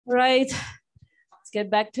right, let's get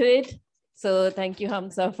back to it. So thank you,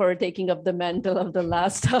 Hamsa, for taking up the mantle of the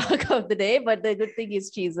last talk of the day. But the good thing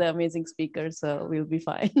is she's an amazing speaker, so we'll be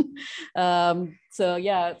fine. So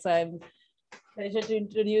I'm pleasure to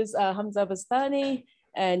introduce Hamsa Bastani,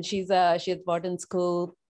 and she's at Wharton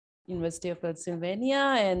School, University of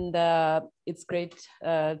Pennsylvania, and it's great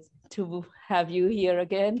to have you here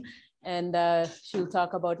again. And she'll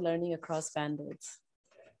talk about learning across Bandits.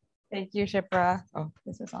 Thank you, Shipra. Oh,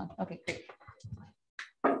 this is on. Okay, great.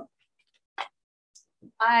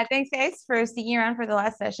 Thanks, guys, for sticking around for the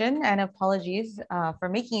last session, and apologies for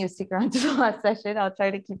making you stick around to the last session. I'll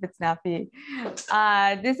try to keep it snappy.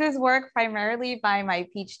 This is work primarily by my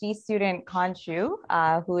PhD student, Kanshu,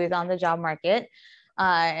 who is on the job market.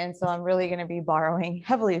 And so I'm really going to be borrowing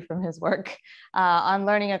heavily from his work on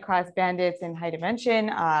learning across bandits in high dimension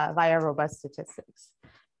via robust statistics.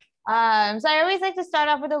 So I always like to start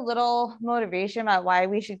off with a little motivation about why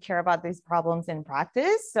we should care about these problems in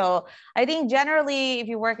practice. So I think generally, if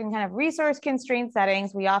you work in kind of resource constrained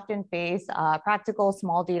settings, we often face practical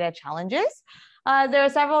small data challenges. There are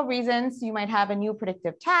several reasons. You might have a new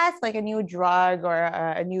predictive test, like a new drug or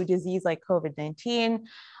a new disease like COVID-19.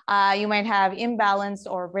 You might have imbalanced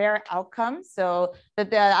or rare outcomes. So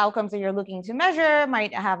that the outcomes that you're looking to measure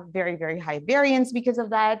might have very, very high variance because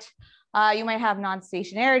of that. You might have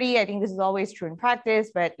non-stationarity. I think this is always true in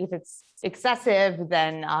practice, but if it's excessive,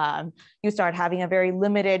 then you start having a very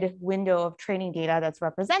limited window of training data that's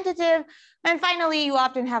representative. And finally, you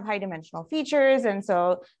often have high dimensional features. And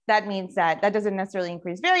so that means that doesn't necessarily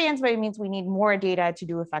increase variance, but it means we need more data to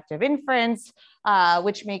do effective inference,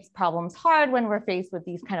 which makes problems hard when we're faced with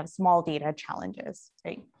these kind of small data challenges,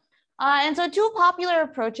 right? And so two popular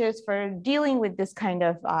approaches for dealing with this kind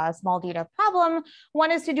of small data problem. One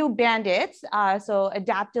is to do bandits, so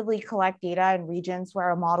adaptively collect data in regions where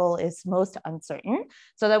a model is most uncertain,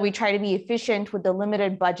 so that we try to be efficient with the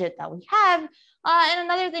limited budget that we have. And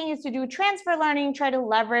another thing is to do transfer learning, try to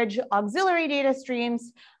leverage auxiliary data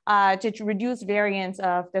streams to reduce variance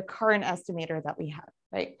of the current estimator that we have,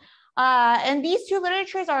 right? And these two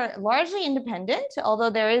literatures are largely independent, although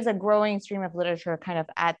there is a growing stream of literature kind of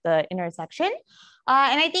at the intersection.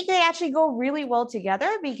 And I think they actually go really well together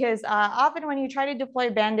because often when you try to deploy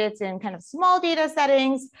bandits in kind of small data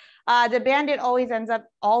settings, the bandit always ends up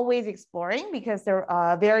exploring because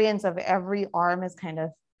the variance of every arm is kind of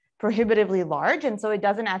prohibitively large. And so it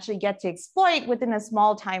doesn't actually get to exploit within a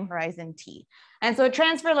small time horizon T. And so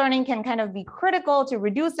transfer learning can kind of be critical to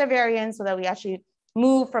reduce the variance so that we actually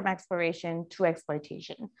move from exploration to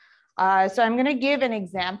exploitation. So I'm going to give an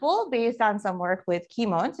example based on some work with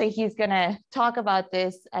Kimon. So he's going to talk about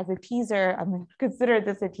this as a teaser. I'm going to consider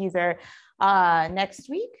this a teaser next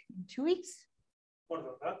week, 2 weeks.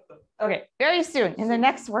 Okay, very soon in the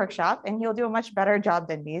next workshop, and he'll do a much better job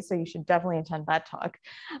than me, so you should definitely attend that talk.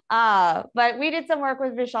 But we did some work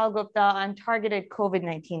with Vishal Gupta on targeted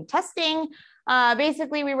COVID-19 testing.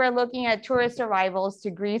 Basically, we were looking at tourist arrivals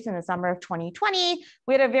to Greece in the summer of 2020.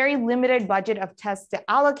 We had a very limited budget of tests to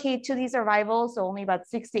allocate to these arrivals, so only about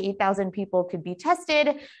 6,000 to 8,000 people could be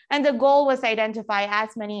tested. And the goal was to identify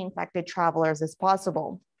as many infected travelers as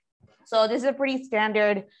possible. So this is a pretty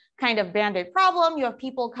standard kind of bandit problem. You have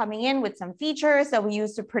people coming in with some features that we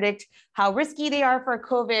use to predict how risky they are for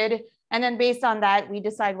COVID. And then based on that, we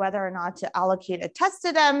decide whether or not to allocate a test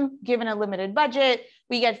to them, given a limited budget.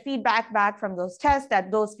 We get feedback back from those tests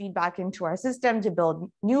that goes feedback into our system to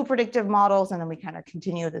build new predictive models. And then we kind of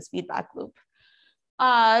continue this feedback loop.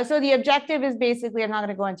 So the objective is basically, I'm not going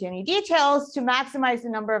to go into any details, to maximize the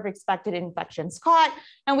number of expected infections caught.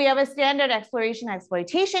 And we have a standard exploration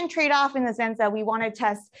exploitation trade-off in the sense that we want to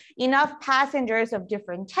test enough passengers of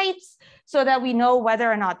different types so that we know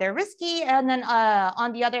whether or not they're risky. And then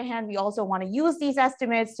on the other hand, we also want to use these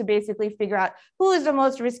estimates to basically figure out who is the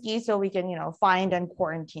most risky so we can, find and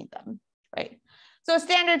quarantine them, right? So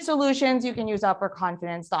standard solutions, you can use upper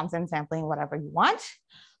confidence, Thompson sampling, whatever you want.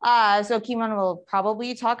 So Kimon will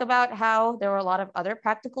probably talk about how there were a lot of other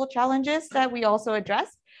practical challenges that we also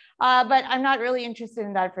addressed. But I'm not really interested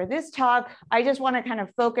in that for this talk. I just want to kind of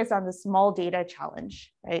focus on the small data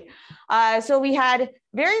challenge, right? So we had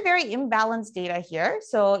very, very imbalanced data here.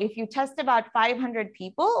 So if you test about 500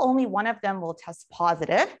 people, only one of them will test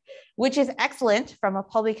positive, which is excellent from a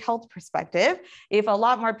public health perspective. If a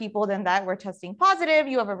lot more people than that were testing positive,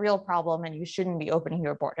 you have a real problem and you shouldn't be opening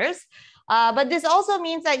your borders. But this also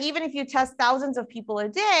means that even if you test thousands of people a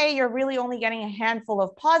day, you're really only getting a handful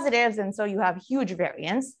of positives. And so you have huge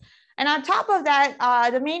variance. And on top of that,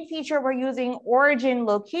 the main feature we're using, origin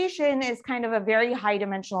location, is kind of a very high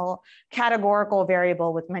dimensional categorical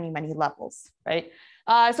variable with many, many levels, right?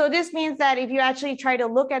 So this means that if you actually try to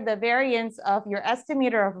look at the variance of your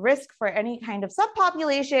estimator of risk for any kind of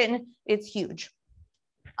subpopulation, it's huge.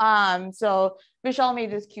 So Vishal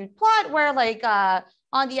made this cute plot where like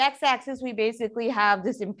on the x-axis, we basically have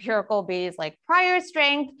this empirical base like prior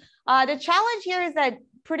strength. The challenge here is that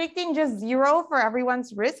predicting just 0 for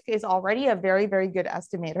everyone's risk is already a very, very good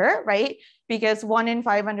estimator, right? Because 1 in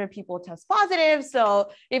 500 people test positive. So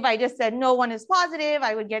if I just said no one is positive,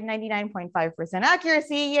 I would get 99.5%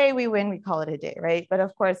 accuracy. Yay, we win, we call it a day, right? But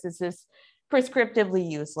of course, this is prescriptively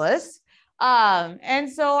useless.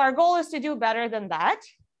 And so our goal is to do better than that.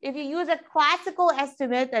 If you use a classical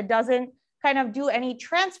estimate that doesn't kind of do any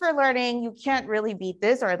transfer learning, you can't really beat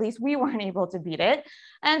this, or at least we weren't able to beat it.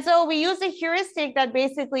 And so we used a heuristic that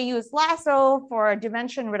basically used lasso for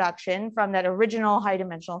dimension reduction from that original high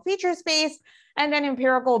dimensional feature space, and then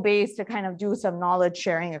empirical base to kind of do some knowledge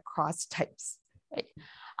sharing across types. Right?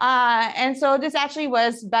 And so this actually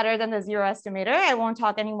was better than the 0 estimator. I won't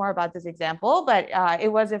talk anymore about this example, but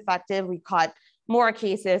it was effective. We caught more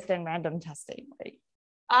cases than random testing. Right?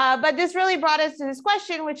 But this really brought us to this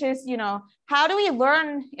question, which is, how do we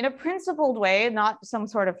learn in a principled way, not some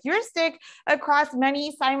sort of heuristic, across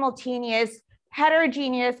many simultaneous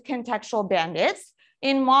heterogeneous contextual bandits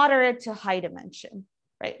in moderate to high dimension,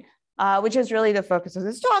 right? Which is really the focus of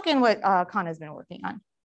this talk and what Khan has been working on.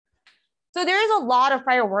 So there is a lot of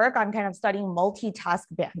prior work on kind of studying multitask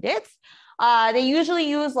bandits. They usually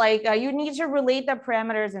use you need to relate the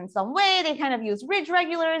parameters in some way. They kind of use ridge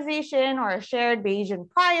regularization or a shared Bayesian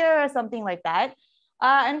prior or something like that.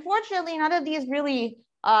 Unfortunately, none of these really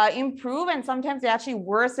improve, and sometimes they actually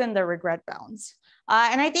worsen the regret bounds.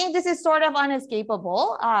 And I think this is sort of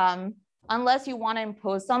unescapable unless you want to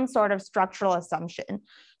impose some sort of structural assumption.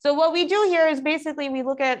 So what we do here is basically we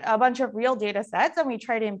look at a bunch of real data sets and we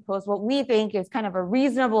try to impose what we think is kind of a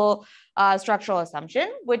reasonable structural assumption,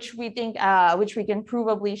 which we think, which we can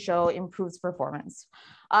provably show improves performance.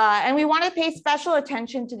 And we want to pay special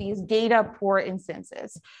attention to these data poor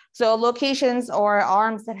instances. So locations or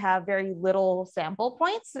arms that have very little sample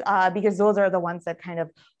points, because those are the ones that kind of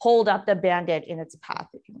hold up the bandit in its path.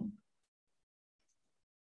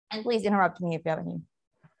 And please interrupt me if you have any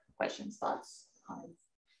questions, thoughts, comments.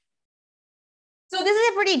 So this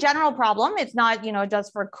is a pretty general problem. It's not,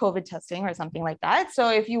 just for COVID testing or something like that. So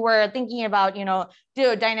if you were thinking about,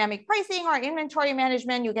 dynamic pricing or inventory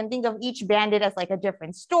management, you can think of each bandit as like a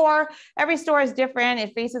different store. Every store is different.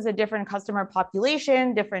 It faces a different customer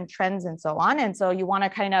population, different trends, and so on. And so you want to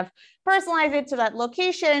kind of personalize it to that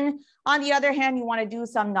location. On the other hand, you want to do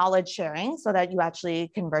some knowledge sharing so that you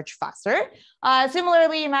actually converge faster.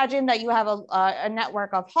 Similarly, imagine that you have a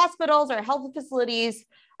network of hospitals or health facilities.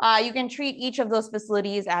 You can treat each of those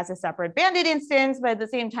facilities as a separate bandit instance, but at the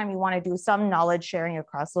same time, you want to do some knowledge sharing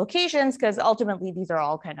across locations because ultimately these are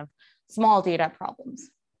all kind of small data problems.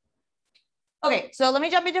 Okay, so let me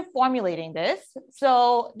jump into formulating this.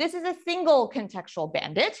 So this is a single contextual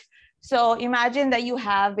bandit. So imagine that you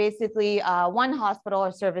have basically one hospital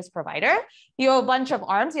or service provider. You have a bunch of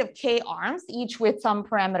arms, you have K arms, each with some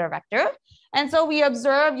parameter vector. And so we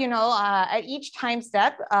observe, at each time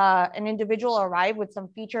step, an individual arrive with some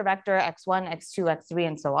feature vector x1, x2, x3,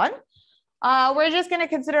 and so on. We're just going to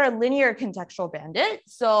consider a linear contextual bandit.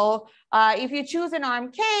 So if you choose an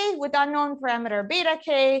arm K with unknown parameter beta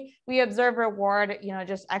K, we observe reward,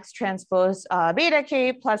 just X transpose beta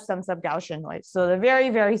K plus some sub-Gaussian noise. So the very,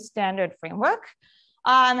 very standard framework.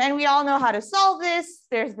 And we all know how to solve this.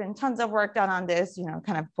 There's been tons of work done on this,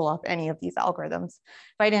 kind of pull up any of these algorithms.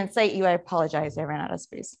 If I didn't cite you, I apologize, I ran out of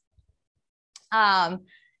space.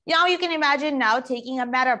 Now you can imagine now taking a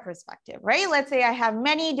meta perspective, right? Let's say I have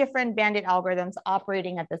many different bandit algorithms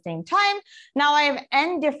operating at the same time. Now I have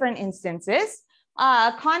n different instances.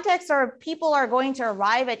 Contexts or people are going to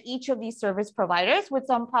arrive at each of these service providers with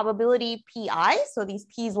some probability pi. So these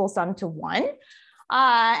p's will sum to 1.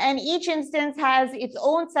 And each instance has its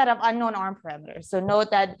own set of unknown arm parameters. So note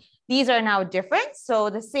that these are now different. So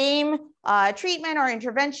the same treatment or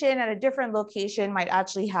intervention at a different location might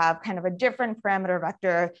actually have kind of a different parameter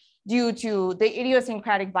vector due to the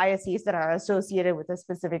idiosyncratic biases that are associated with a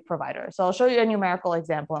specific provider. So I'll show you a numerical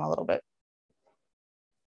example in a little bit.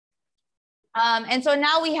 And so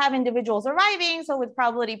now we have individuals arriving. So with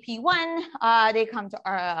probability P1, they come to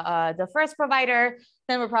the first provider.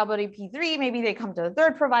 Then with probability P3, maybe they come to the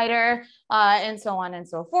third provider, and so on and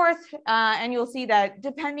so forth. And you'll see that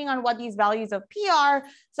depending on what these values of P are,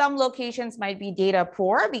 some locations might be data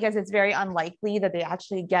poor because it's very unlikely that they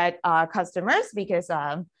actually get customers because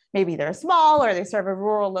maybe they're small or they serve a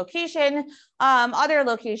rural location. Other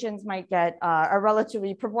locations might get a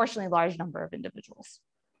relatively proportionally large number of individuals.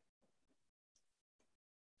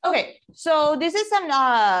 Okay, so this is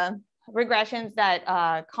some regressions that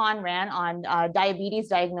Khan ran on diabetes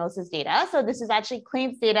diagnosis data. So this is actually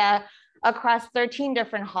claims data across 13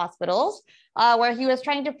 different hospitals where he was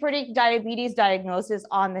trying to predict diabetes diagnosis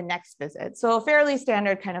on the next visit. So a fairly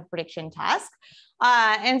standard kind of prediction task.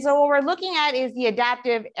 And so what we're looking at is the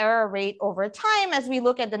adaptive error rate over time as we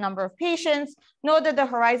look at the number of patients. Note that the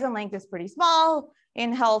horizon length is pretty small.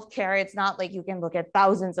 In healthcare, it's not like you can look at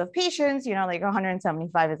thousands of patients, you know, like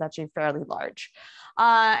 175 is actually fairly large.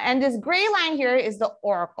 And this gray line here is the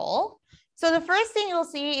oracle. So the first thing you'll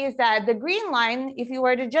see is that the green line, if you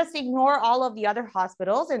were to just ignore all of the other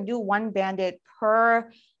hospitals and do one bandit per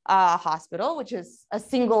hospital, which is a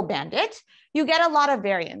single bandit, you get a lot of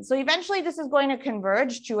variance. So eventually this is going to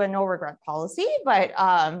converge to a no regret policy, but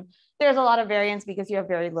there's a lot of variance because you have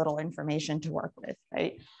very little information to work with,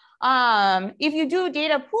 right? If you do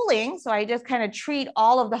data pooling, so I just kind of treat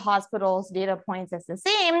all of the hospitals' data points as the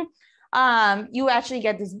same, you actually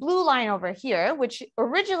get this blue line over here, which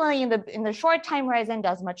originally in the short time horizon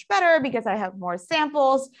does much better because I have more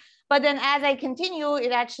samples. But then as I continue,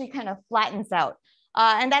 it actually kind of flattens out.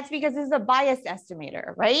 And that's because this is a biased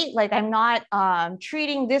estimator, right? Like I'm not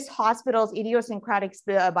treating this hospital's idiosyncratic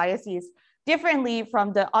biases differently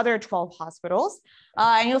from the other 12 hospitals.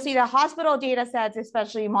 And you'll see the hospital data sets,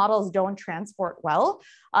 especially models, don't transport well.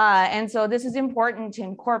 And so this is important to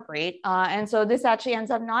incorporate. And so this actually ends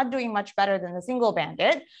up not doing much better than the single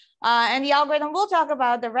bandit. And the algorithm we'll talk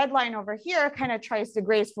about, the red line over here, kind of tries to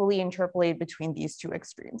gracefully interpolate between these two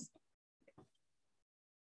extremes.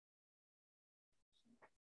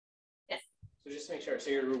 Yes. So just to make sure, so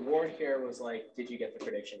your reward here was like, did you get the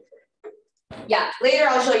prediction for it? Yeah, later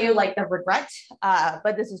I'll show you like the regret,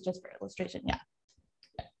 but this is just for illustration, yeah.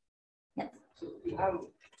 Yes. So you have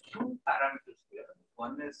two parameters here.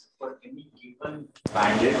 One is for any given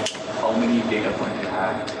bandit, how many data points you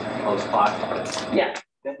have, how sparse. Yeah.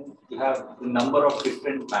 Then you have the number of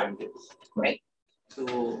different bandits. Right. So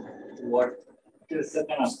what is the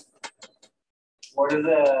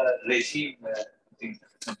regime thing?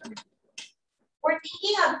 We're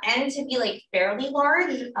thinking of n to be like fairly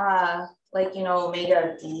large, like, you know,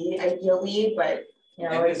 omega d ideally, but, you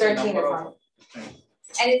know, like 13 is not.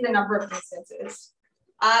 And it's the number of instances.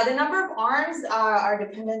 The number of arms, our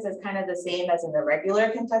dependence is kind of the same as in the regular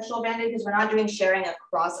contextual bandit because we're not doing sharing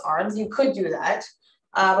across arms. You could do that,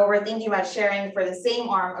 but we're thinking about sharing for the same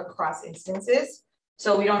arm across instances.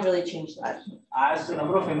 So we don't really change that. As the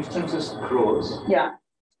number of instances grows, yeah,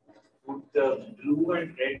 would the blue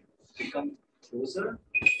and red become closer?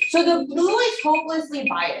 So the blue is hopelessly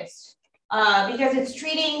biased. Because it's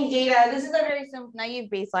treating data, this is a very simple, naive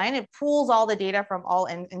baseline. It pools all the data from all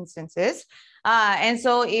instances. And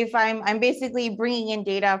so if I'm basically bringing in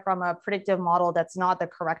data from a predictive model that's not the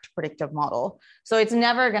correct predictive model. So it's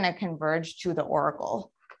never going to converge to the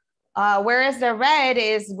oracle. Whereas the red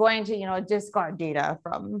is going to, you know, discard data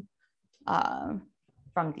from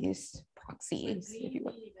these proxies. If you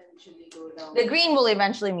will. The green will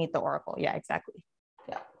eventually meet the oracle. Yeah, exactly.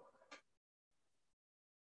 Yeah.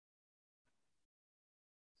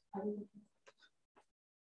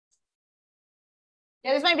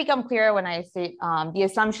 Yeah, this might become clearer when I say the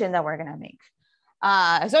assumption that we're going to make.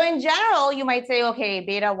 So in general, you might say, okay,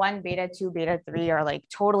 beta 1, beta 2, beta 3 are like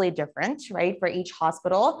totally different, right, for each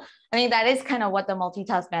hospital. I think that is kind of what the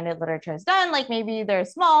multitask bandit literature has done. Like maybe they're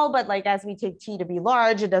small, but like as we take T to be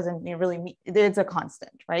large, it doesn't really mean it's a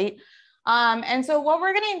constant, right? And so what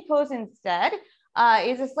we're going to impose instead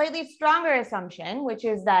is a slightly stronger assumption, which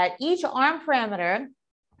is that each arm parameter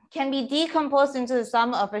can be decomposed into the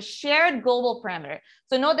sum of a shared global parameter.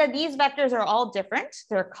 So note that these vectors are all different.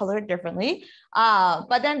 They're colored differently.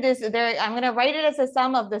 But then I'm going to write it as a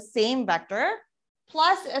sum of the same vector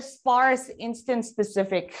plus a sparse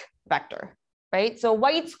instance-specific vector, right? So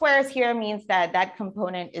white squares here means that that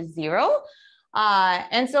component is 0.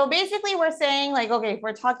 And so basically we're saying like, okay, if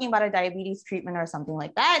we're talking about a diabetes treatment or something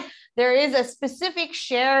like that, there is a specific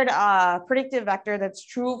shared predictive vector that's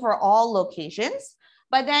true for all locations.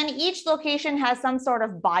 But then each location has some sort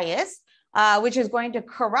of bias, which is going to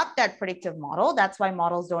corrupt that predictive model. That's why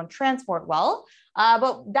models don't transport well.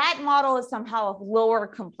 But that model is somehow of lower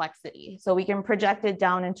complexity. So we can project it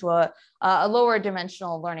down into a lower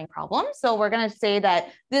dimensional learning problem. So we're going to say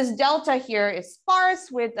that this delta here is sparse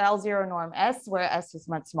with L0 norm S, where S is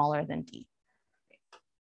much smaller than D.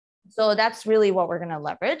 So that's really what we're going to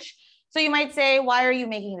leverage. So you might say, why are you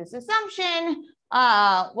making this assumption?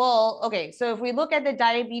 Well, okay, so if we look at the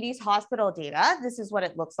diabetes hospital data, this is what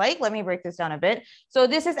it looks like. Let me break this down a bit. So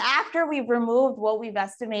this is after we've removed what we've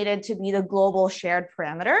estimated to be the global shared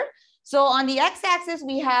parameter. So on the x-axis,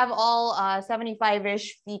 we have all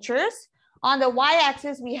 75-ish features. On the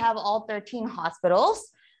y-axis, we have all 13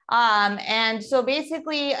 hospitals. And so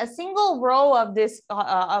basically a single row of this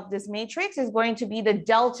matrix is going to be the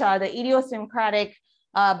delta, the idiosyncratic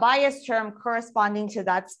bias term corresponding to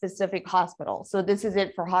that specific hospital. So this is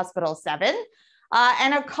it for hospital 7.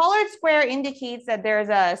 And a colored square indicates that there's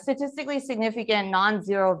a statistically significant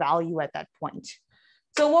non-zero value at that point.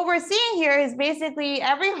 So what we're seeing here is basically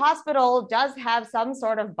every hospital does have some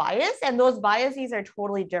sort of bias, and those biases are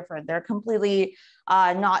totally different. They're completely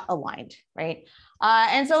not aligned, right?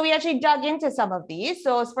 And so we actually dug into some of these.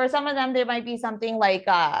 So for some of them, there might be something like,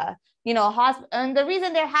 and the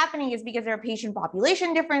reason they're happening is because there are patient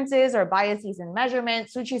population differences or biases in measurement.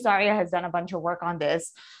 Suchi Saria has done a bunch of work on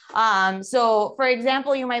this. So for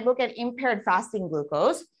example, you might look at impaired fasting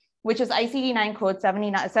glucose, which is ICD-9 code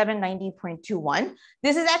 790.21.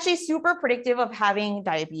 This is actually super predictive of having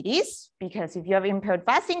diabetes, because if you have impaired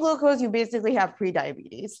fasting glucose, you basically have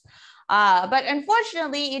pre-diabetes. But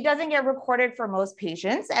unfortunately, it doesn't get recorded for most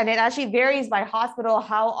patients, and it actually varies by hospital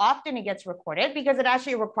how often it gets recorded, because it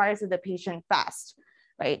actually requires that the patient fast,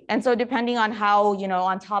 right? And so depending on how,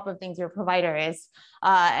 on top of things your provider is,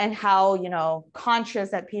 and how,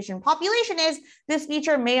 conscious that patient population is, this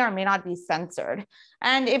feature may or may not be censored.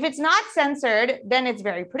 And if it's not censored, then it's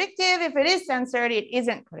very predictive. If it is censored, it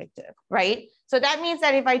isn't predictive, right? So that means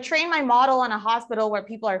that if I train my model on a hospital where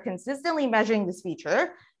people are consistently measuring this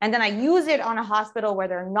feature, and then I use it on a hospital where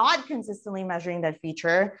they're not consistently measuring that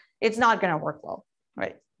feature, it's not going to work well,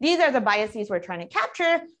 right? These are the biases we're trying to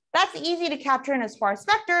capture. That's easy to capture in a sparse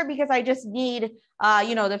vector because I just need,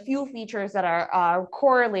 the few features that are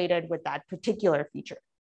correlated with that particular feature.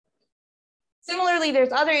 Similarly,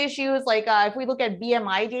 there's other issues like if we look at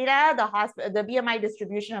BMI data, the BMI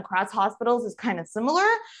distribution across hospitals is kind of similar,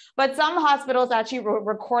 but some hospitals actually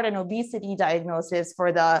record an obesity diagnosis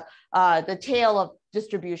for the tail of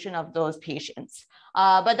distribution of those patients.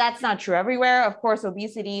 But that's not true everywhere. Of course,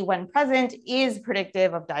 obesity when present is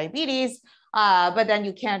predictive of diabetes, but then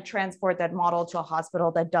you can't transport that model to a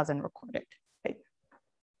hospital that doesn't record it. Right?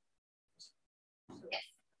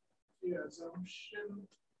 The assumption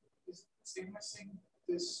is dismissing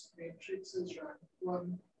this matrix is rank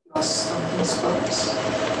 1 plus something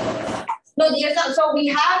sparse. No, so we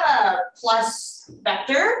have a plus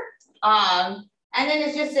vector, and then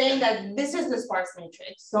it's just saying that this is the sparse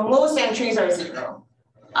matrix. So most entries are 0.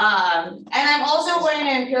 And I'm also going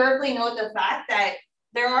to empirically note the fact that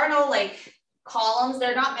there are no columns.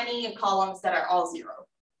 There are not many columns that are all 0.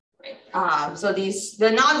 Right? So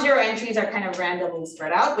the non-zero entries are kind of randomly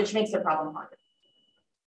spread out, which makes the problem harder.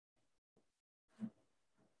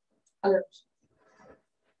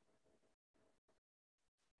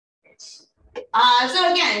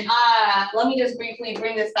 So again, let me just briefly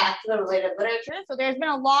bring this back to the related literature. So there's been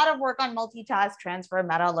a lot of work on multitask transfer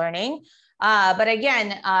meta learning, but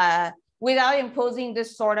again, without imposing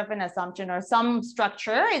this sort of an assumption or some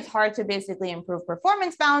structure, it's hard to basically improve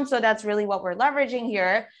performance bounds. So that's really what we're leveraging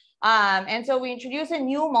here. And so we introduce a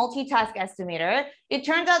new multitask estimator. It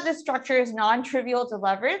turns out this structure is non-trivial to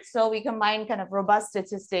leverage. So we combine kind of robust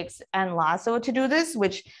statistics and lasso to do this,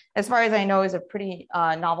 which as far as I know is a pretty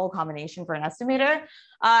novel combination for an estimator.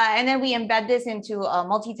 And then we embed this into a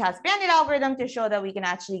multitask bandit algorithm to show that we can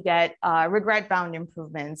actually get regret bound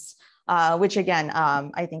improvements, which again,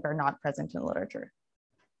 I think are not present in the literature.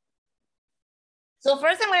 So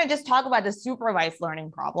first I'm going to just talk about the supervised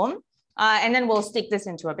learning problem. And then we'll stick this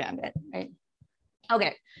into a bandit, right?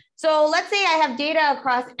 Okay, so let's say I have data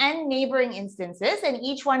across n neighboring instances, and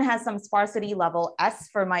each one has some sparsity level S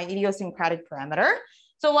for my idiosyncratic parameter.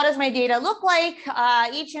 So what does my data look like?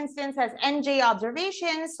 Each instance has nj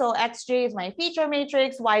observations. So xj is my feature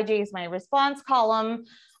matrix, yj is my response column.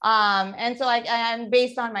 And so and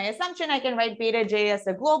based on my assumption, I can write beta j as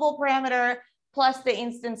the global parameter plus the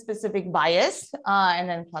instance specific bias, and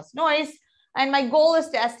then plus noise. And my goal is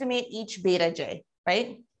to estimate each beta j,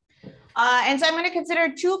 right? And so I'm going to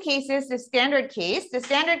consider two cases, the standard case. The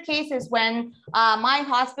standard case is when my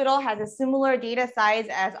hospital has a similar data size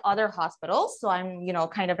as other hospitals. So I'm,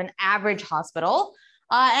 kind of an average hospital.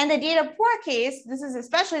 And the data poor case, this is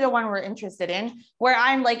especially the one we're interested in, where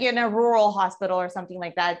I'm like in a rural hospital or something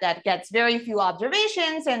like that, that gets very few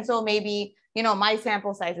observations. And so maybe, my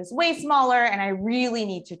sample size is way smaller and I really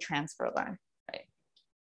need to transfer learn.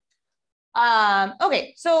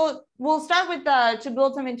 Okay, so we'll start with to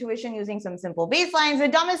build some intuition using some simple baselines. The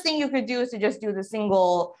dumbest thing you could do is to just do the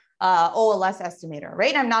single OLS estimator,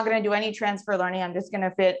 right? I'm not going to do any transfer learning. I'm just going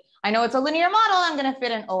to fit, I know it's a linear model, I'm going to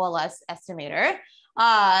fit an OLS estimator.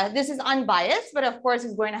 This is unbiased, but of course,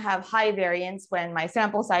 it's going to have high variance when my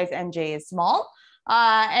sample size NJ is small.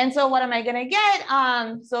 And so what am I going to get?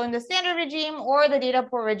 So in the standard regime or the data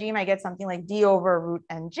poor regime, I get something like D over root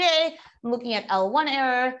NJ. I'm looking at L1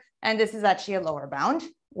 error, and this is actually a lower bound,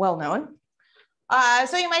 well known.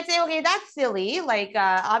 So you might say, okay, that's silly. Like,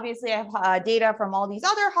 obviously, I have data from all these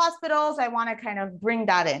other hospitals. I want to kind of bring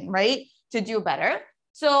that in, right, to do better.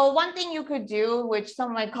 So one thing you could do, which some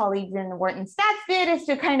of my colleagues in Wharton Stats did, is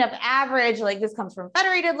to kind of average, like this comes from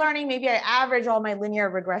federated learning. Maybe I average all my linear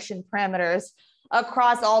regression parameters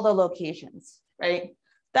across all the locations, right?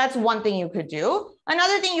 That's one thing you could do.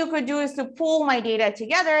 Another thing you could do is to pool my data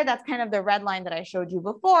together. That's kind of the red line that I showed you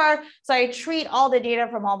before. So I treat all the data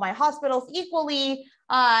from all my hospitals equally,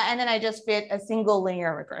 and then I just fit a single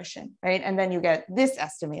linear regression, right? And then you get this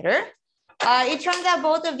estimator. It turns out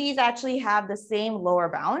both of these actually have the same lower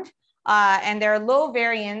bound, and they're low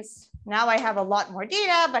variance. Now I have a lot more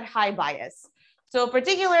data, but high bias. So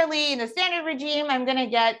particularly in the standard regime, I'm going to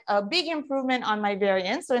get a big improvement on my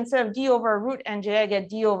variance. So instead of D over root NJ, I get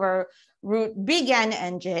D over root big N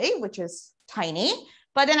NJ, which is tiny.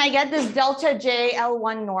 But then I get this delta J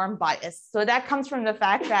L1 norm bias. So that comes from the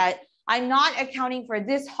fact that I'm not accounting for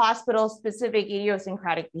this hospital specific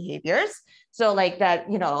idiosyncratic behaviors. So like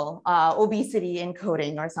that, you know, obesity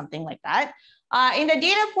encoding or something like that. In the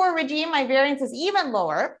data poor regime, my variance is even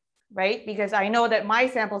lower, right? Because I know that my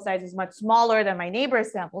sample size is much smaller than my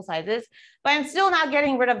neighbor's sample sizes, but I'm still not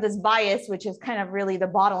getting rid of this bias, which is kind of really the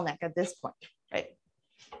bottleneck at this point, right?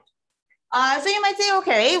 So you might say,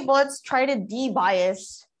 okay, well, let's try to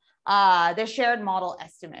de-bias the shared model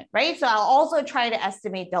estimate, right? So I'll also try to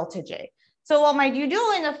estimate delta J. So what might you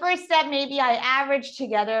do in the first step? Maybe I average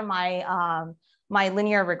together my, my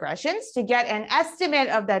linear regressions to get an estimate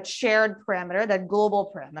of that shared parameter, that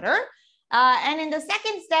global parameter. And in the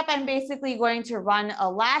second step, I'm basically going to run a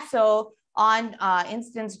lasso on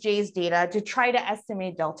instance J's data to try to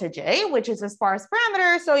estimate delta J, which is a sparse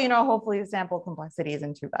parameter. So, you know, hopefully the sample complexity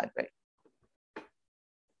isn't too bad, right?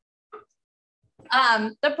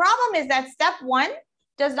 The problem is that step one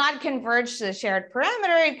does not converge to the shared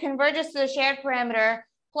parameter. It converges to the shared parameter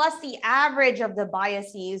plus the average of the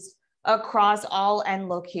biases across all n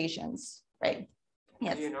locations, right?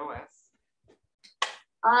 Yes. Do you know S?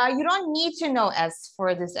 You don't need to know S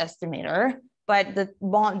for this estimator, but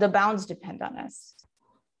the bounds depend on S.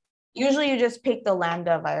 Usually you just pick the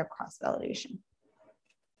lambda via cross-validation.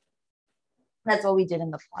 That's what we did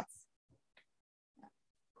in the plots.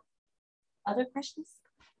 Other questions?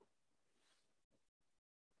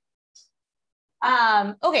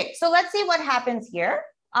 Okay, so let's see what happens here.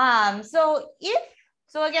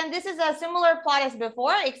 So again, this is a similar plot as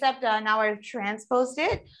before, except now I've transposed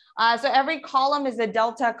it. So every column is a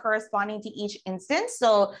delta corresponding to each instance.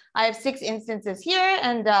 So I have 6 instances here,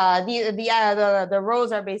 and the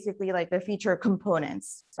rows are basically like the feature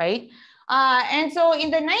components, right? And so in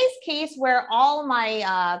the nice case where all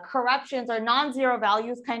my corruptions or non-zero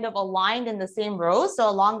values kind of aligned in the same rows, so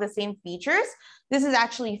along the same features, this is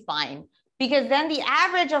actually fine, because then the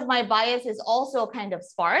average of my bias is also kind of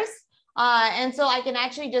sparse. And so I can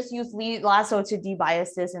actually just use lasso to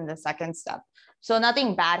de-bias this in the second step. So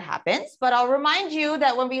nothing bad happens, but I'll remind you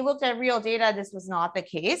that when we looked at real data, this was not the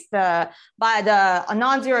case. The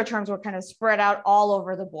non-zero terms were kind of spread out all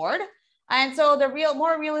over the board. And so the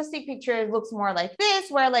more realistic picture looks more like this,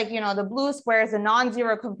 where like, you know, the blue squares, the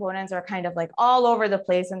non-zero components are kind of like all over the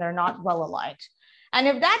place and they're not well aligned. And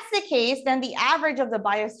if that's the case, then the average of the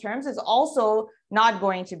bias terms is also not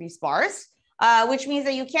going to be sparse, which means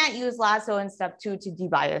that you can't use lasso in step 2 to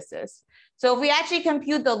de-bias this. So if we actually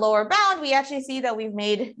compute the lower bound, we actually see that we've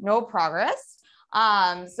made no progress.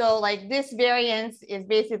 So like this variance is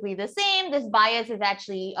basically the same. This bias is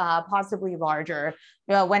actually possibly larger.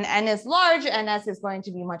 When n is large, ns is going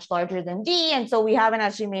to be much larger than d. And so we haven't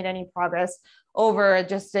actually made any progress over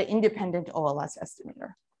just the independent OLS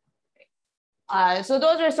estimator. So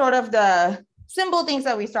those are sort of the simple things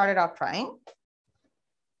that we started off trying.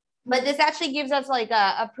 But this actually gives us like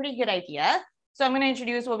a pretty good idea. So I'm going to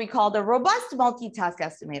introduce what we call the robust multitask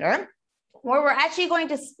estimator, where we're actually going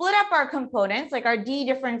to split up our components, like our D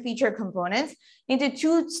different feature components, into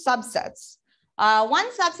 2 subsets. One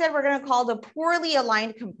subset we're going to call the poorly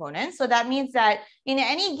aligned components. So that means that in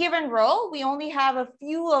any given row, we only have a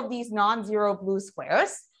few of these non-zero blue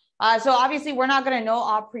squares. So obviously, we're not going to know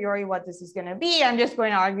a priori what this is going to be. I'm just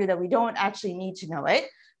going to argue that we don't actually need to know it.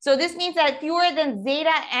 So this means that fewer than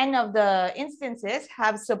zeta n of the instances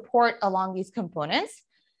have support along these components.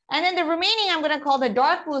 And then the remaining, I'm going to call the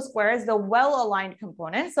dark blue squares, the well-aligned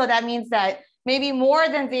components. So that means that maybe more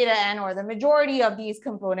than zeta n, or the majority of these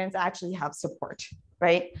components actually have support,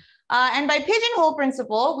 right? And by pigeonhole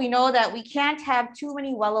principle, we know that we can't have too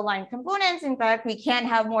many well-aligned components. In fact, we can't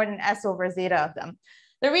have more than S over zeta of them.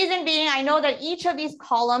 The reason being, I know that each of these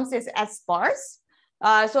columns is S sparse.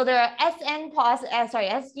 So there are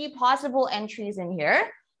SD possible entries in here.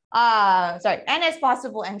 NS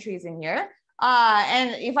possible entries in here.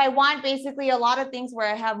 And if I want basically a lot of things where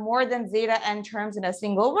I have more than zeta n terms in a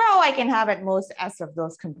single row, I can have at most S of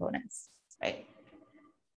those components, right?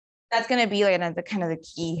 That's going to be like the kind of the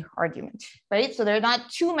key argument, right? So there are not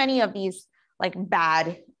too many of these like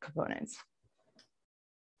bad components.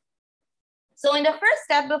 So in the first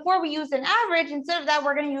step, before we use an average, instead of that,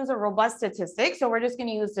 we're going to use a robust statistic. So we're just going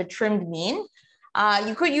to use the trimmed mean.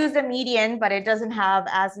 You could use the median, but it doesn't have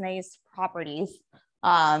as nice properties,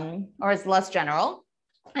 or it's less general.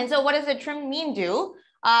 And so what does the trimmed mean do?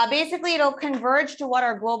 Basically, it'll converge to what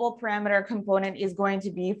our global parameter component is going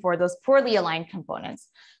to be for those poorly aligned components.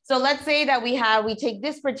 So let's say that we take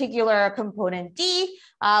this particular component D,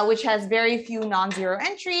 which has very few non-zero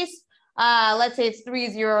entries. Let's say it's 3,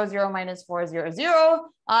 0, 0, minus 4, 0, 0.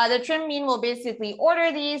 The trim mean will basically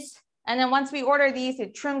order these. And then once we order these,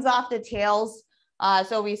 it trims off the tails.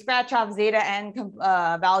 So we scratch off zeta n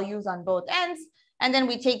values on both ends. And then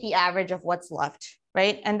we take the average of what's left,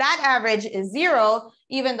 right? And that average is 0,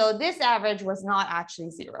 even though this average was not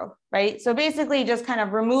actually 0, right? So basically just kind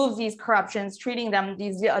of removes these corruptions, treating them,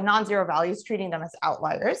 these non-zero values, treating them as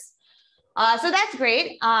outliers. So that's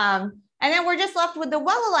great. And then we're just left with the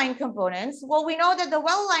well-aligned components. Well, we know that the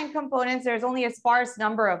well-aligned components, there's only a sparse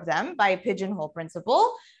number of them by pigeonhole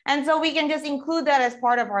principle. And so we can just include that as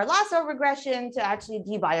part of our lasso regression to actually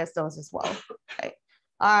debias those as well,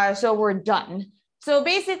 right? So we're done. So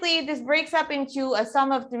basically this breaks up into a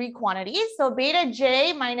sum of 3 quantities. So beta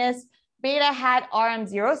j minus beta hat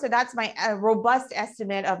rm0. So that's my robust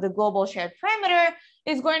estimate of the global shared parameter,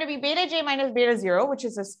 is going to be beta j minus beta 0, which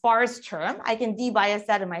is a sparse term. I can debias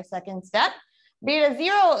that in my second step. Beta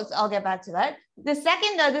 0, I'll get back to that. The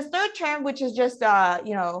second, this third term, which is just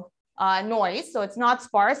noise. So it's not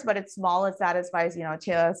sparse, but it's small. It satisfies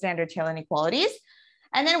standard tail inequalities.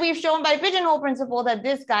 And then we've shown by pigeonhole principle that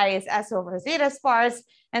this guy is S over zeta sparse.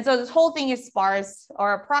 And so this whole thing is sparse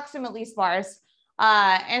or approximately sparse.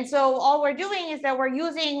 And so all we're doing is that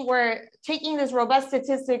we're taking this robust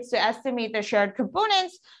statistics to estimate the shared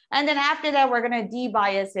components. And then after that, we're going to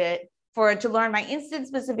debias it to learn my instance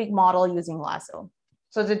specific model using lasso.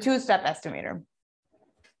 So it's a 2-step estimator.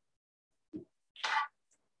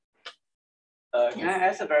 Can I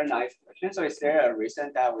ask a very nice question? So is there a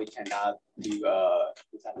reason that we cannot do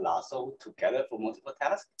lasso together for multiple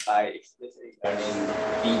tasks by explicitly learning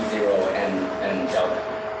B0 and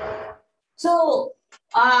delta? So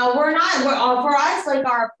for us, like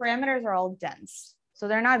our parameters are all dense. So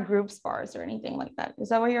they're not group sparse or anything like that. Is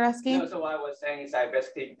that what you're asking? No, so what I was saying is I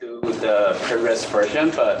basically do the previous version,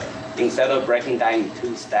 but instead of breaking down in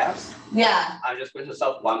 2 steps, yeah, I'm just going to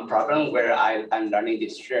solve one problem where I'm learning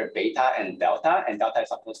this shared beta and delta is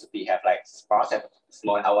supposed to have like sparse and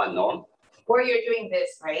small L1 norm. Where you're doing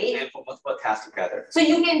this, right? And for multiple tasks together. So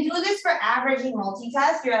you can do this for averaging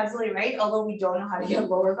multitask. You're absolutely right. Although we don't know how to get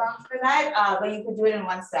lower bounds for that, but you could do it in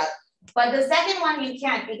 1 step. But the second one you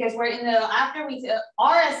can't, because we're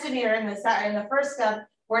our estimator in the first step,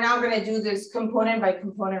 we're now going to do this component by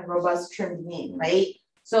component robust trimmed mean, right?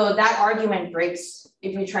 So that argument breaks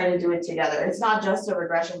if you try to do it together. It's not just a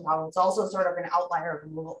regression problem. It's also sort of an outlier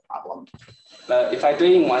removal problem. But if I do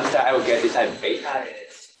it in 1 step, I will get this type of beta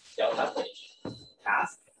delta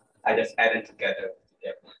task. I just add them together.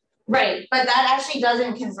 Yeah. Right, but that actually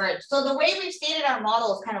doesn't converge. So the way we've stated our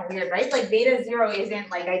model is kind of weird, right? Like beta 0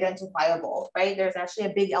 isn't like identifiable, right? There's actually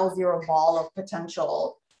a big L0 ball of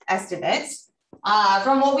potential estimates.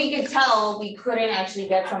 From what we could tell, we couldn't actually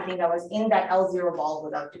get something that was in that L0 ball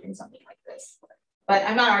without doing something like this. But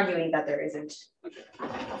I'm not arguing that there isn't.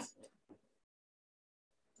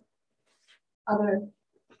 Other.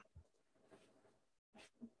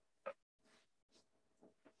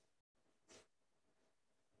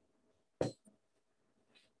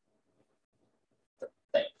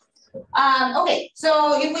 Okay,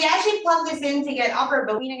 so if we actually plug this in to get upper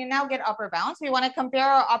bounds, we can now get upper bounds. We want to compare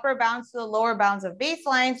our upper bounds to the lower bounds of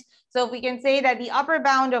baselines. So if we can say that the upper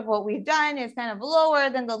bound of what we've done is kind of lower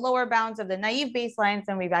than the lower bounds of the naive baselines,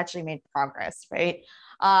 then we've actually made progress, right?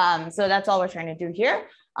 So that's all we're trying to do here.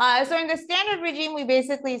 So in the standard regime, we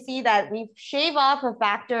basically see that we shave off a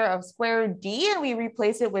factor of square root D and we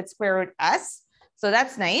replace it with square root S. So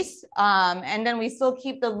that's nice. And then we still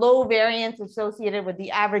keep the low variance associated with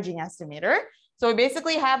the averaging estimator. So we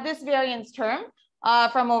basically have this variance term.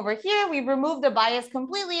 from over here. We've removed the bias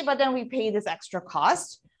completely, but then we pay this extra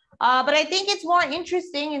cost. But I think it's more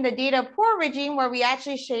interesting in the data poor regime where we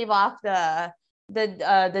actually shave off the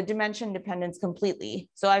dimension dependence completely.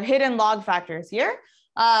 So I've hidden log factors here.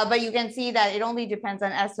 But you can see that it only depends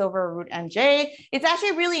on S over root nj. It's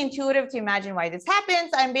actually really intuitive to imagine why this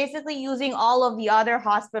happens. I'm basically using all of the other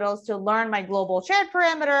hospitals to learn my global shared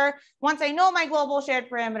parameter. Once I know my global shared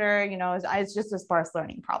parameter, you know, it's just a sparse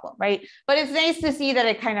learning problem, right? But it's nice to see that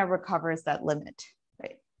it kind of recovers that limit,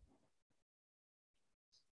 right?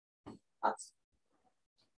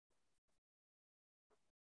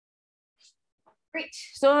 Great.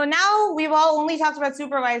 So now we've all only talked about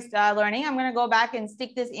supervised learning. I'm going to go back and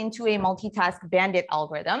stick this into a multitask bandit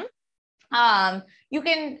algorithm. You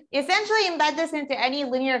can essentially embed this into any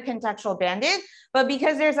linear contextual bandit, but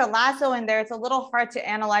because there's a lasso in there, it's a little hard to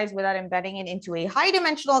analyze without embedding it into a high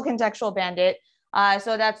dimensional contextual bandit.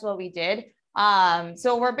 So that's what we did.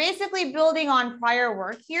 So we're basically building on prior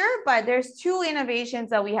work here, but there's two innovations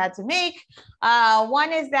that we had to make.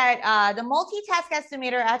 One is that the multitask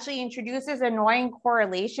estimator actually introduces annoying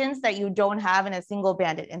correlations that you don't have in a single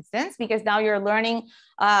bandit instance, because now you're learning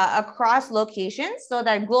across locations, so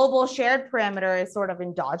that global shared parameter is sort of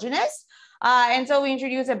endogenous. And so we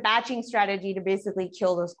introduce a batching strategy to basically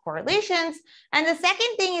kill those correlations. And the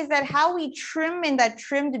second thing is that how we trim in that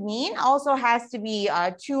trimmed mean also has to be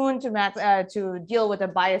tuned to deal with a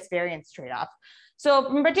bias variance trade-off.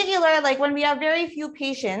 So in particular, like when we have very few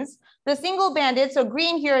patients, the single bandit, so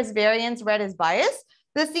green here is variance, red is bias.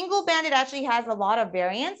 The single bandit actually has a lot of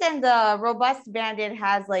variance, and the robust bandit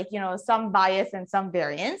has, like, you know, some bias and some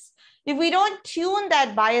variance. If we don't tune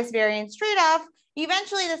that bias variance trade-off,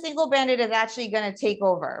 eventually the single bandit is actually going to take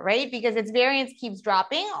over, right? Because its variance keeps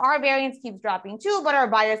dropping, our variance keeps dropping too, but our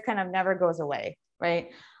bias kind of never goes away, right?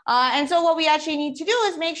 And so what we actually need to do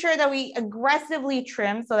is make sure that we aggressively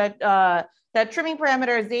trim so that that trimming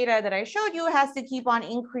parameter zeta that I showed you has to keep on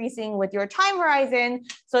increasing with your time horizon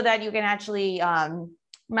so that you can actually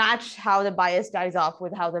match how the bias dies off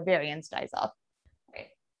with how the variance dies off.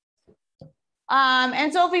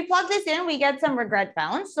 And so if we plug this in, we get some regret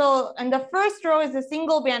bounds. So in the first row is the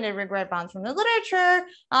single bandit regret bounds from the literature.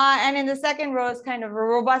 And in the second row is kind of a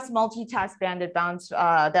robust multitask bandit bounds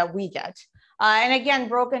that we get. And again,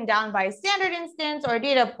 broken down by standard instance or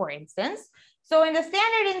data poor instance. So in the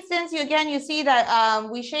standard instance, you see that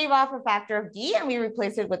we shave off a factor of D and we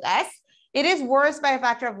replace it with S. It is worse by a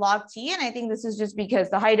factor of log T. And I think this is just because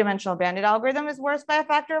the high dimensional bandit algorithm is worse by a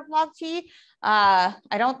factor of log T. I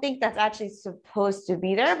don't think that's actually supposed to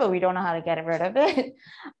be there, but we don't know how to get rid of it.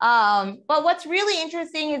 But what's really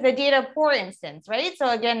interesting is the data poor instance, right? So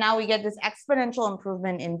again, now we get this exponential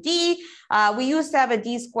improvement in D. We used to have a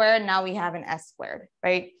D squared, now we have an S squared,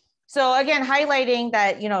 right? So again, highlighting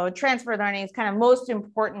that, you know, transfer learning is kind of most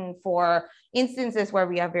important for instances where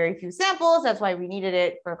we have very few samples. That's why we needed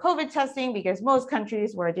it for COVID testing, because most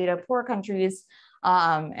countries were data poor countries.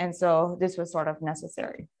 And so this was sort of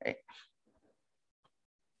necessary, right?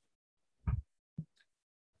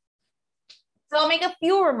 So I'll make a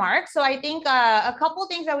few remarks. So I think a couple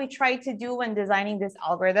things that we tried to do when designing this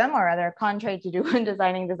algorithm, or rather tried to do when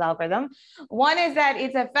designing this algorithm. One is that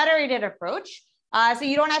it's a federated approach. So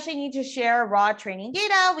you don't actually need to share raw training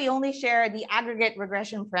data. We only share the aggregate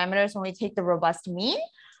regression parameters when we take the robust mean.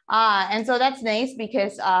 And so that's nice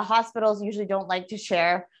because hospitals usually don't like to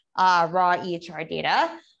share raw EHR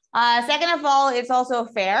data. Second of all, it's also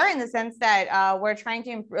fair in the sense that we're trying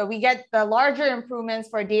to, we get the larger improvements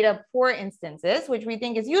for data poor instances, which we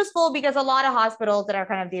think is useful because a lot of hospitals that are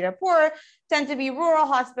kind of data poor tend to be rural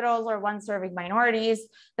hospitals or ones serving minorities.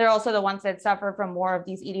 They're also the ones that suffer from more of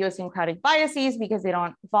these idiosyncratic biases because they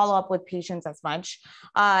don't follow up with patients as much.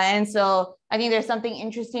 And so I think there's something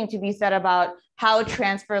interesting to be said about how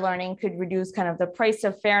transfer learning could reduce kind of the price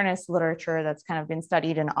of fairness literature that's kind of been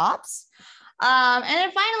studied in ops. And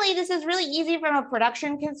then finally, this is really easy from a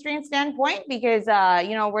production constraint standpoint because,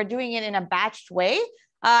 you know, we're doing it in a batched way.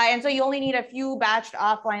 And so you only need a few batched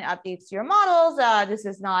offline updates to your models. This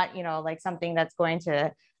is not, you know, like something that's going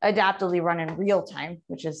to adaptively run in real time,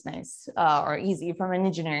 which is nice or easy from an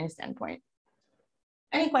engineering standpoint.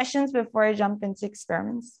 Any questions before I jump into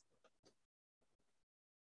experiments?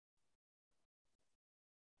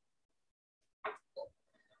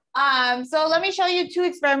 So let me show you two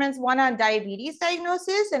experiments, one on diabetes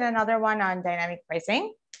diagnosis and another one on dynamic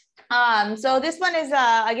pricing. So this one is,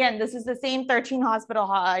 again, this is the same 13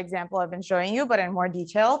 hospital example I've been showing you, but in more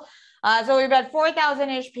detail. So we've got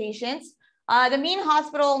 4,000-ish patients. The mean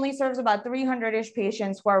hospital only serves about 300-ish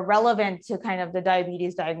patients who are relevant to kind of the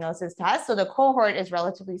diabetes diagnosis test. So the cohort is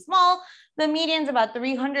relatively small. The median is about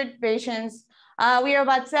 300 patients. We have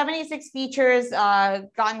about 76 features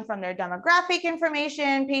gotten from their demographic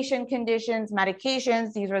information, patient conditions,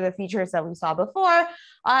 medications. These were the features that we saw before.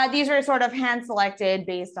 These were sort of hand selected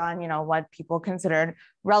based on, what people considered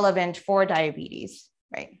relevant for diabetes,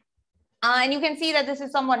 right? And you can see that this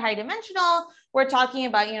is somewhat high dimensional. We're talking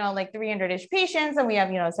about, like 300-ish patients, and we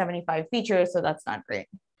have, 75 features, so that's not great.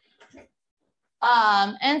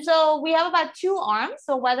 And so we have about 2 arms.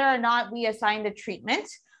 So whether or not we assign the treatment,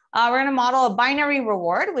 we're going to model a binary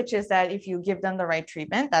reward, which is that if you give them the right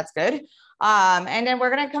treatment, that's good. And then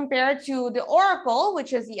we're going to compare it to the oracle,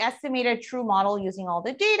 which is the estimated true model using all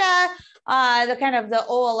the data, the kind of the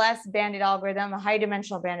OLS bandit algorithm, a high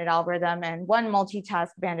dimensional bandit algorithm, and one multitask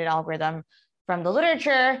bandit algorithm from the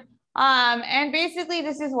literature. And basically,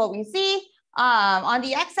 this is what we see. On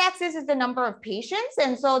the x-axis is the number of patients.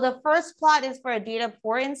 And so the first plot is for a data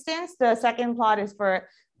poor instance. The second plot is for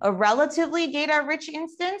a relatively data rich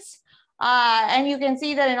instance. And you can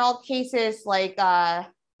see that in all cases, like the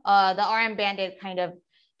RM bandit kind of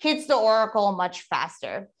hits the oracle much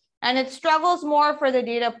faster. And it struggles more for the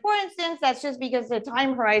data poor instance. That's just because the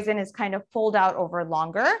time horizon is kind of pulled out over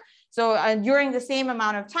longer. So during the same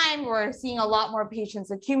amount of time, we're seeing a lot more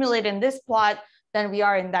patients accumulate in this plot than we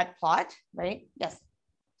are in that plot, right? Yes.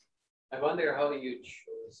 I wonder how you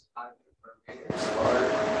chose time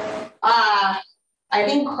parameters. I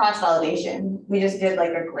think cross-validation. We just did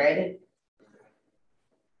like a grid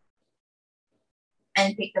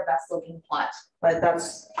and picked the best looking plot, but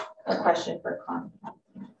that's a question for Con.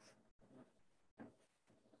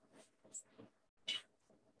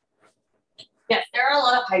 Yes, there are a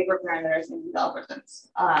lot of hyperparameters in these algorithms,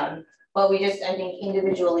 but we just, I think,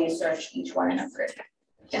 individually searched each one in a grid.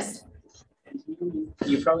 Yes.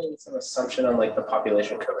 You probably need some assumption on like the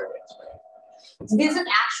population covariance, right? This is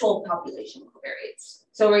actual population covariates.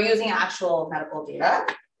 So we're using actual medical data.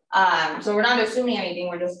 So we're not assuming anything,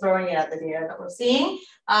 we're just throwing it at the data that we're seeing.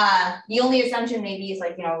 The only assumption maybe is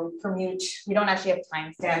like, permute, we don't actually have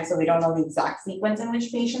timestamps, so we don't know the exact sequence in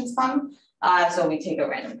which patients come. So we take a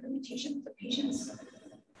random permutation of the patients.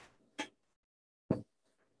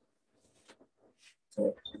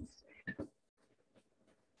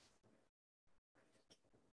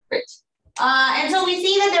 Great. And so we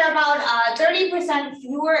see that there are about 30%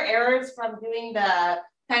 fewer errors from doing the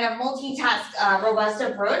kind of multitask robust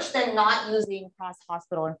approach than not using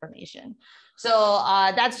cross-hospital information. So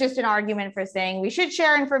that's just an argument for saying we should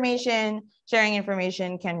share information. Sharing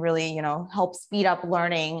information can really, help speed up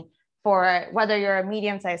learning for whether you're a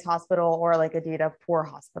medium-sized hospital or like a data poor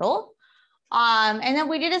hospital. And then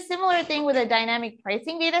we did a similar thing with a dynamic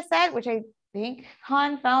pricing data set, which I think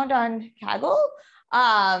Han found on Kaggle.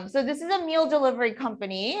 So this is a meal delivery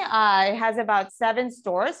company. It has about 7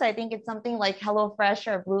 stores. So I think it's something like HelloFresh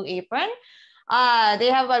or Blue Apron. They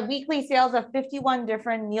have a weekly sales of 51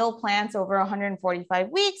 different meal plans over 145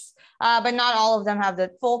 weeks, but not all of them have the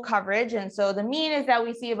full coverage. And so the mean is that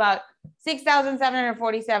we see about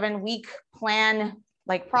 6,747 week plan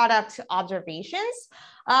like product observations.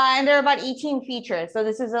 And there are about 18 features. So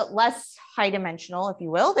this is a less high dimensional, if you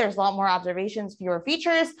will. There's a lot more observations, fewer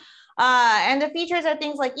features. And the features are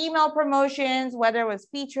things like email promotions, whether it was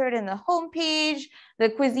featured in the homepage, the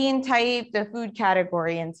cuisine type, the food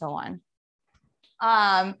category, and so on.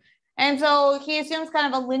 And so he assumes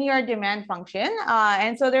kind of a linear demand function.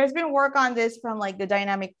 And so there's been work on this from like the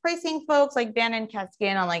dynamic pricing folks like Ben and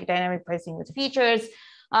Kaskin on like dynamic pricing with features.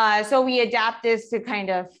 So we adapt this to kind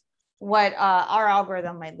of what our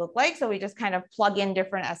algorithm might look like. So we just kind of plug in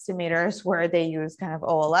different estimators where they use kind of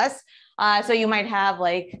OLS. So you might have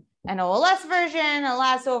like an OLS version, a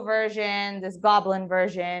lasso version, this goblin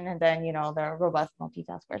version, and then, the robust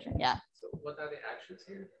multitask version. Yeah. So what are the actions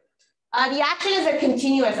here? The action is a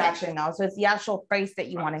continuous action now. So it's the actual price that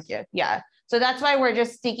you want to give. Yeah. So that's why we're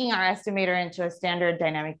just sticking our estimator into a standard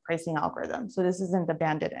dynamic pricing algorithm. So this isn't the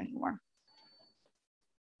bandit anymore.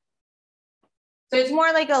 So it's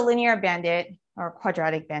more like a linear bandit or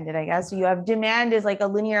quadratic bandit, I guess. So you have demand is like a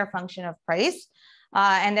linear function of price.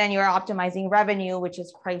 And then you're optimizing revenue, which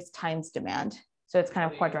is price times demand. So it's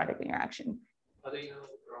kind of quadratic linear action.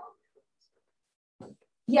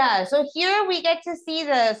 Yeah, so here we get to see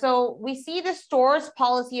we see the stores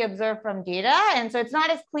policy observed from data. And so it's not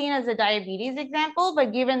as clean as the diabetes example,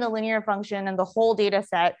 but given the linear function and the whole data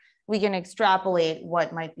set, we can extrapolate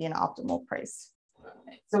what might be an optimal price.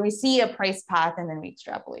 So we see a price path and then we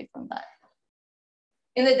extrapolate from that.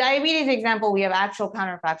 In the diabetes example, we have actual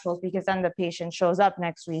counterfactuals because then the patient shows up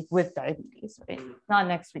next week with diabetes, right? Not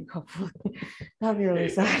next week, hopefully. That'd be really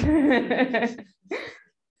sad.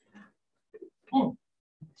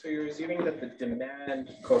 So you're assuming that the demand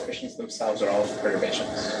coefficients themselves are all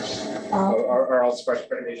perturbations, are all sparse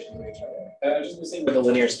perturbations of each other. Just the same with the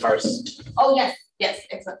linear sparse. Oh yes, yes,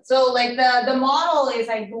 excellent. So like the model is,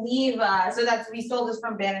 I believe, so we stole this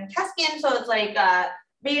from Van and Keskin. So it's like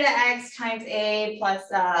beta x times a plus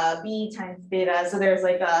b times beta. So there's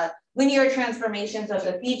like a linear transformations of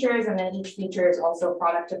the features, and then each feature is also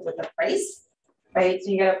producted with a price, right? So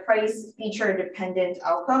you get a price feature dependent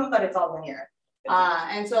outcome, but it's all linear.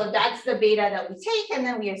 And so that's the beta that we take, and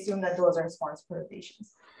then we assume that those are sparse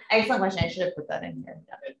perturbations. Excellent question. I should have put that in here.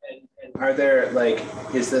 Yeah. And are there like,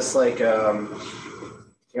 is this like, you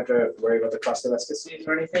have to worry about the cross elasticities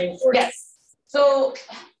or anything? Or Yes. So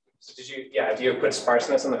did you, do you put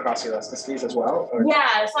sparseness on the cross elasticities as well? Or?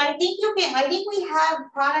 Yeah, so I think you can, I think we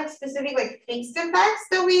have product specific like fixed effects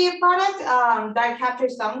that we product that capture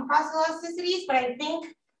some cross elasticities, but I think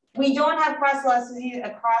we don't have cross elasticities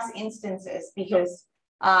across instances because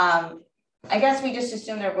I guess we just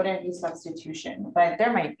assume there wouldn't be substitution, but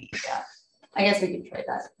there might be. Yeah, I guess we could try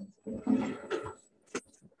that.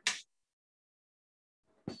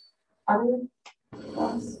 Other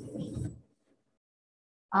thoughts?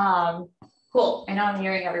 Cool. I know I'm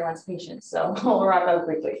nearing everyone's patience, so we'll wrap up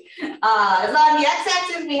quickly. So on the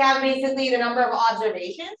x-axis, we have basically the number of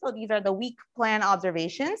observations. So these are the week plan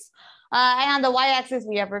observations. And on the y-axis,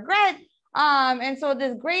 we have regret. And so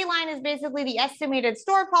this gray line is basically the estimated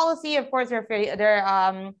store policy. Of course,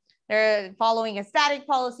 they're following a static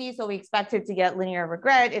policy, so we expect it to get linear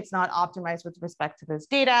regret. It's not optimized with respect to this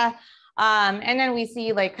data. And then we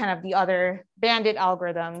see like kind of the other bandit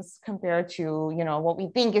algorithms compared to, you know, what we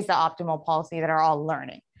think is the optimal policy that are all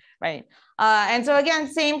learning, right? And so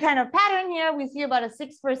again, same kind of pattern here. We see about a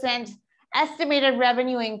 6% estimated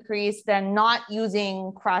revenue increase than not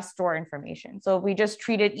using cross-store information. So if we just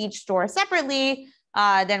treated each store separately,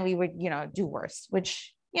 then we would, you know, do worse,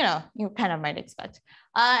 which, you know, you kind of might expect.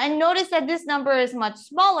 And notice that this number is much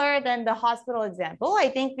smaller than the hospital example, I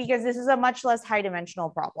think, because this is a much less high dimensional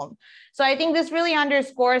problem. So I think this really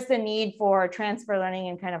underscores the need for transfer learning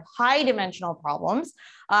in kind of high dimensional problems,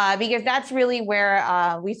 because that's really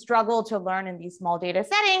where we struggle to learn in these small data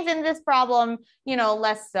settings. In this problem, you know,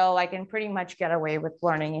 less so. I can pretty much get away with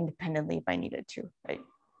learning independently if I needed to, right?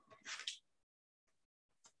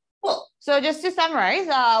 Cool. So just to summarize,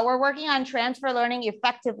 we're working on transfer learning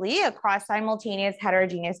effectively across simultaneous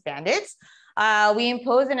heterogeneous bandits. We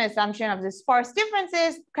impose an assumption of the sparse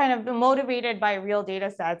differences kind of motivated by real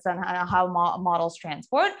data sets on how models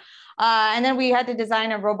transport. And then we had to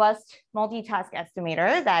design a robust multitask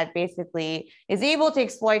estimator that basically is able to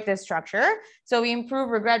exploit this structure. So we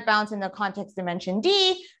improve regret bounds in the context dimension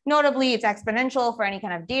D. Notably, it's exponential for any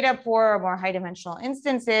kind of data poor or more high dimensional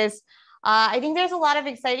instances. I think there's a lot of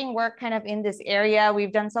exciting work kind of in this area.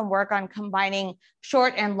 We've done some work on combining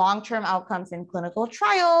short and long-term outcomes in clinical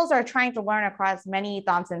trials or trying to learn across many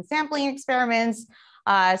Thompson sampling experiments.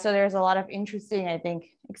 So there's a lot of interesting, I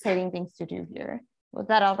think, exciting things to do here. With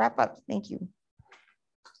that, I'll wrap up. Thank you.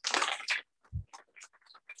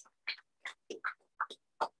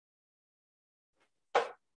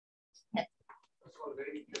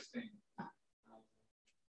 Very interesting.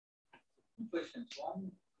 Questions.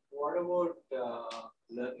 One, what about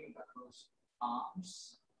learning across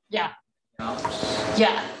arms? Yeah.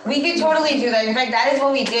 Yeah, we could totally do that. In fact, that is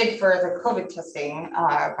what we did for the COVID testing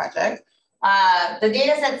project. The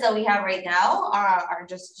data sets that we have right now are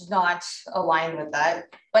just not aligned with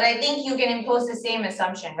that. But I think you can impose the same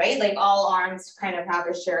assumption, right? Like all arms kind of have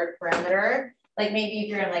a shared parameter. Like maybe if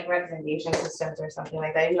you're in like representation systems or something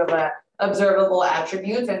like that, you have a observable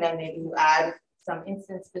attributes, and then maybe you add some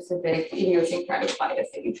instance-specific idiosyncratic bias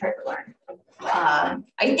that you try to learn.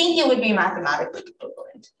 I think it would be mathematically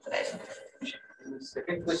equivalent. The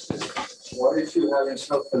second question is, what if you have,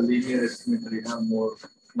 instead of a linear estimator, you have more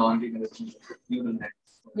non-linear estimator, neural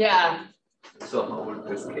nets? Yeah. So how would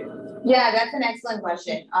this scale? Yeah, that's an excellent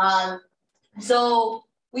question. So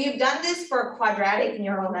we've done this for quadratic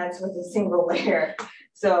neural nets with a single layer.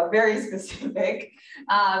 So very specific,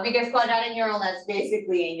 because quadratic neural nets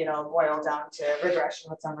basically, you know, boil down to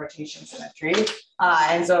regression with some rotation symmetry.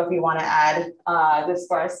 And so if we want to add the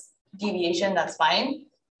sparse deviation, that's fine.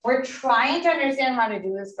 We're trying to understand how to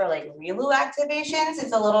do this for like ReLU activations.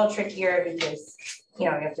 It's a little trickier because, you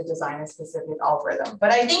know, you have to design a specific algorithm.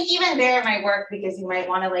 But I think even there it might work because you might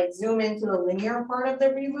want to like zoom into the linear part of the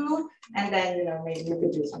ReLU, and then, you know, maybe you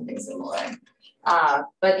could do something similar. But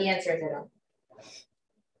the answer is I don't.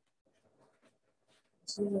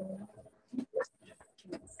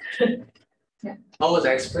 Yeah. How was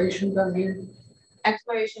exploration done here?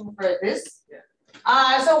 Exploration for this? Yeah.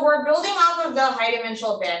 So we're building off of the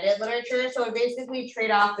high-dimensional bandit literature. So we basically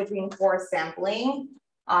trade off between forced sampling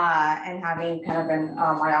and having kind of an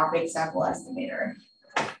myopic sample estimator.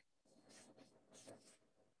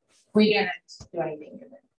 We didn't do anything with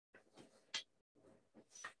it.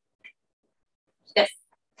 Yes.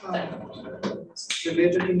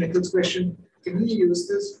 Related to Nikhil's question, can we use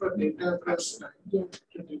this for data plus time to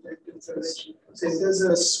detect installation? So if there's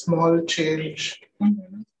a small change.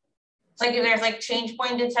 Like if there's like change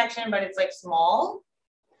point detection, but it's like small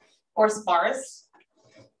or sparse.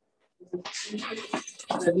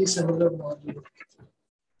 Very similar model.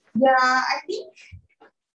 Yeah,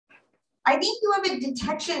 I think you have a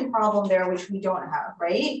detection problem there, which we don't have,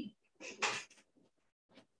 right?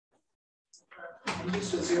 I'm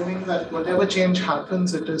just assuming that whatever change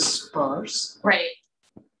happens, it is sparse. Right.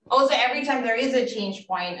 Oh, so every time there is a change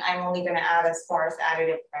point, I'm only going to add a sparse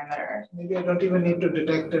additive parameter. Maybe I don't even need to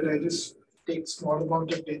detect it. I just take small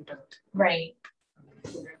amount of data. Right.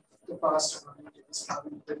 Forget the past amount. Just have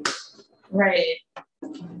it. Right.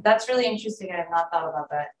 That's really interesting. I have not thought about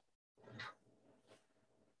that.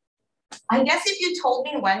 I guess if you told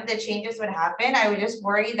me when the changes would happen, I would just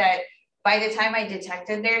worry that by the time I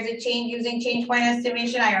detected there's a change using change point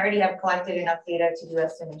estimation, I already have collected enough data to do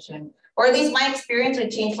estimation. Or at least my experience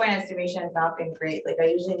with change point estimation has not been great. Like I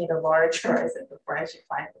usually need a large horizon before I should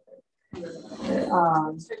find it.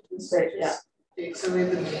 But yeah. Takes away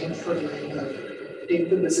the need for doing that. Take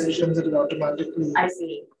the decisions, it will automatically. I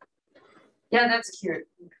see. Yeah, that's cute.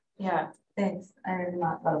 Yeah, thanks. I have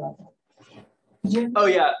not thought about that. Oh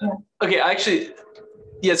yeah. Okay, actually,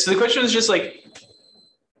 yeah. So the question is just like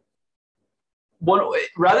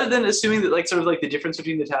rather than assuming that like sort of like the difference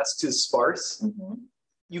between the tasks is sparse,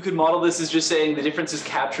 you could model this as just saying the difference is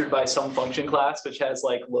captured by some function class which has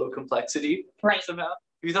like low complexity somehow.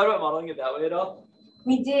 Have you thought about modeling it that way at all?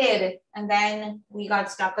 We did, and then we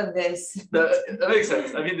got stuck on this. That makes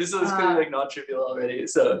sense. I mean, this is clearly like non-trivial already.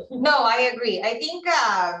 So no, I agree. I think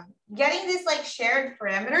getting this like shared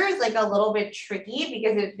parameter is like a little bit tricky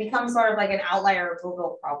because it becomes sort of like an outlier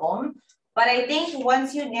Google problem. But I think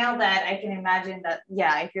once you nail that, I can imagine that,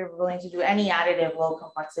 yeah, if you're willing to do any additive low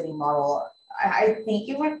complexity model, I think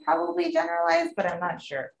you would probably generalize, but I'm not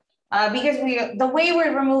sure. Because the way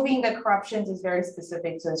we're removing the corruptions is very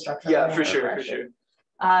specific to the structure. Yeah, for sure, for sure.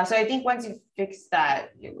 So I think once you fix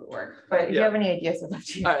that, it would work. But if you have any ideas, I'd love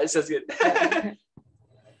to. All right, sounds good.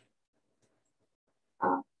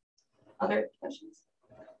 Other questions?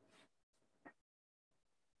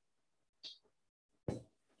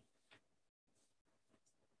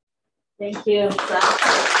 Thank you.